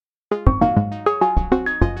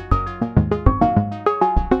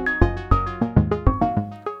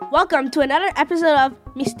Welcome to another episode of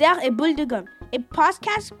Mystère et Boule de Gomme, a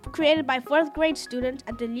podcast created by 4th grade students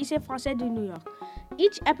at the Lycée Français de New York.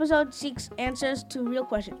 Each episode seeks answers to real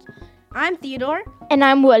questions. I'm Theodore. And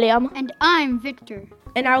I'm William. And I'm Victor.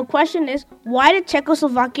 And our question is, why did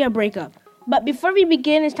Czechoslovakia break up? But before we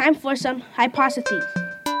begin, it's time for some hypotheses.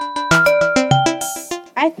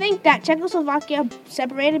 I think that Czechoslovakia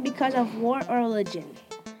separated because of war or religion.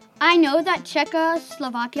 I know that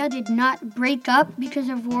Czechoslovakia did not break up because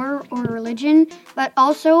of war or religion, but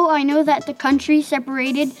also I know that the country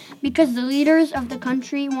separated because the leaders of the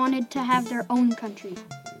country wanted to have their own country.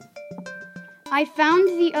 I found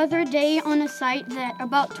the other day on a site that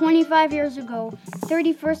about 25 years ago,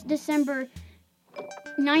 31st December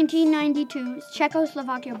 1992,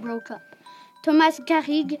 Czechoslovakia broke up. Tomáš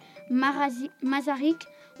Garrigue Masaryk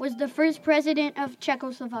was the first president of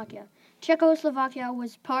Czechoslovakia. Czechoslovakia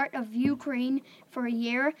was part of Ukraine for a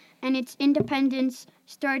year, and its independence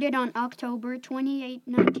started on October 28,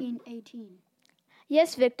 1918.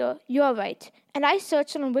 Yes, Victor, you are right. And I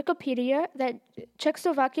searched on Wikipedia that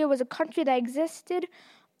Czechoslovakia was a country that existed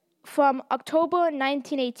from October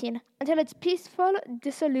 1918 until its peaceful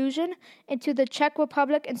dissolution into the Czech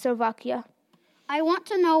Republic and Slovakia. I want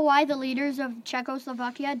to know why the leaders of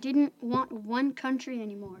Czechoslovakia didn't want one country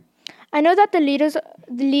anymore. I know that the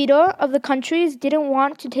leader of the countries didn't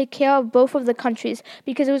want to take care of both of the countries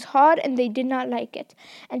because it was hard and they did not like it.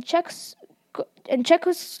 And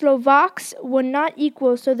Czechoslovaks were not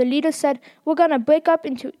equal, so the leader said, we're going to break up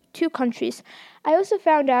into two countries. I also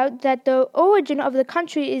found out that the origin of the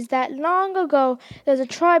country is that long ago there was a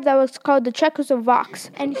tribe that was called the Czechoslovaks.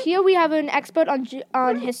 And here we have an expert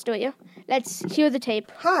on history. Let's hear the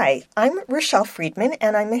tape. Hi, I'm Rachelle Friedman,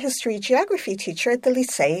 and I'm a history-geography teacher at the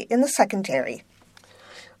Lycée in the secondary.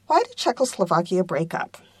 Why did Czechoslovakia break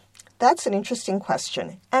up? That's an interesting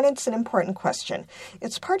question, and it's an important question.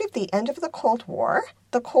 It's part of the end of the Cold War.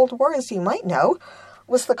 The Cold War, as you might know,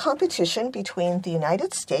 was the competition between the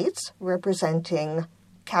United States, representing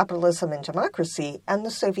capitalism and democracy, and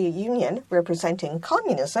the Soviet Union, representing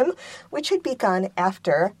communism, which had begun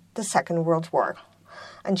after the Second World War.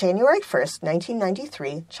 On January 1st,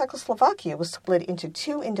 1993, Czechoslovakia was split into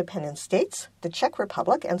two independent states, the Czech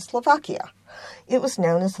Republic and Slovakia. It was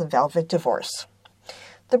known as the Velvet Divorce.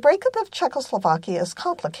 The breakup of Czechoslovakia is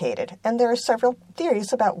complicated, and there are several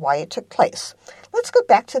theories about why it took place. Let's go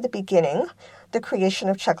back to the beginning, the creation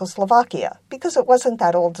of Czechoslovakia, because it wasn't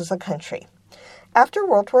that old as a country. After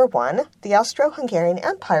World War I, the Austro-Hungarian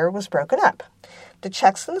Empire was broken up. The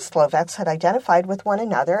Czechs and the Slovaks had identified with one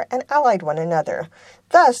another and allied one another.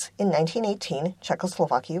 Thus, in 1918,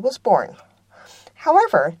 Czechoslovakia was born.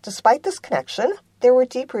 However, despite this connection, there were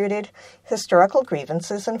deep-rooted historical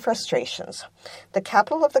grievances and frustrations. The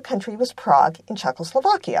capital of the country was Prague in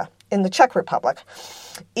Czechoslovakia, in the Czech Republic.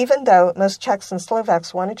 Even though most Czechs and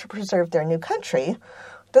Slovaks wanted to preserve their new country,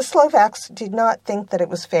 the Slovaks did not think that it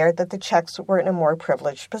was fair that the Czechs were in a more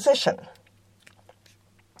privileged position.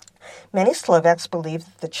 Many Slovaks believed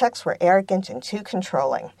that the Czechs were arrogant and too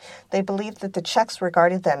controlling. They believed that the Czechs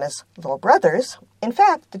regarded them as little brothers. In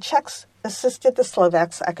fact, the Czechs assisted the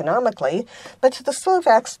Slovaks economically, but to the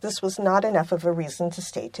Slovaks, this was not enough of a reason to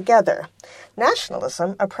stay together.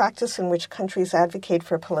 Nationalism, a practice in which countries advocate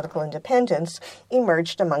for political independence,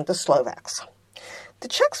 emerged among the Slovaks. The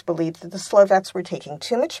Czechs believed that the Slovaks were taking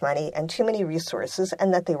too much money and too many resources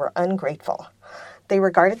and that they were ungrateful. They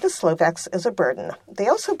regarded the Slovaks as a burden. They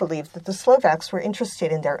also believed that the Slovaks were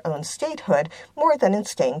interested in their own statehood more than in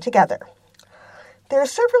staying together. There are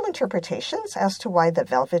several interpretations as to why the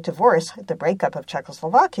Velvet Divorce, the breakup of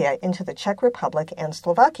Czechoslovakia into the Czech Republic and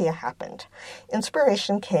Slovakia, happened.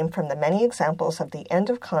 Inspiration came from the many examples of the end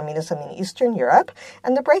of communism in Eastern Europe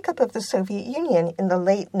and the breakup of the Soviet Union in the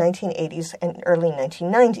late 1980s and early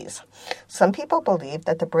 1990s. Some people believe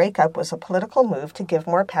that the breakup was a political move to give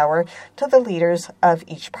more power to the leaders of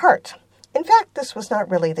each part. In fact, this was not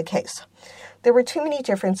really the case. There were too many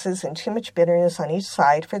differences and too much bitterness on each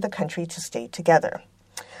side for the country to stay together.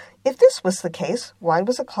 If this was the case, why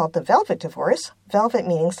was it called the Velvet Divorce? Velvet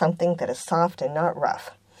meaning something that is soft and not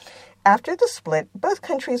rough. After the split, both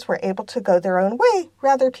countries were able to go their own way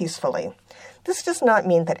rather peacefully. This does not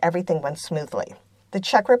mean that everything went smoothly. The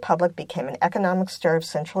Czech Republic became an economic star of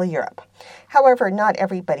Central Europe. However, not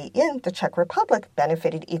everybody in the Czech Republic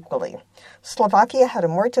benefited equally. Slovakia had a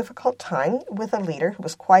more difficult time with a leader who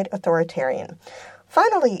was quite authoritarian.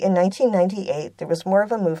 Finally, in 1998, there was more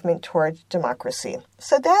of a movement toward democracy.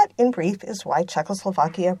 So that, in brief, is why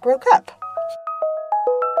Czechoslovakia broke up.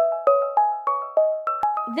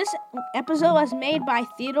 This episode was made by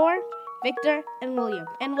Theodore, Victor, and William,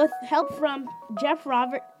 and with help from Jeff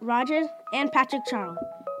Rogers and Patrick Charles.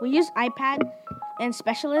 We used iPad and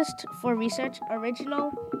Specialist for research.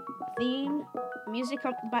 Original theme music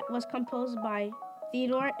was composed by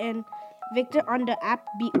Theodore and Victor on the app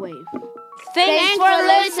Beatwave. Thanks for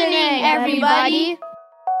listening, everybody.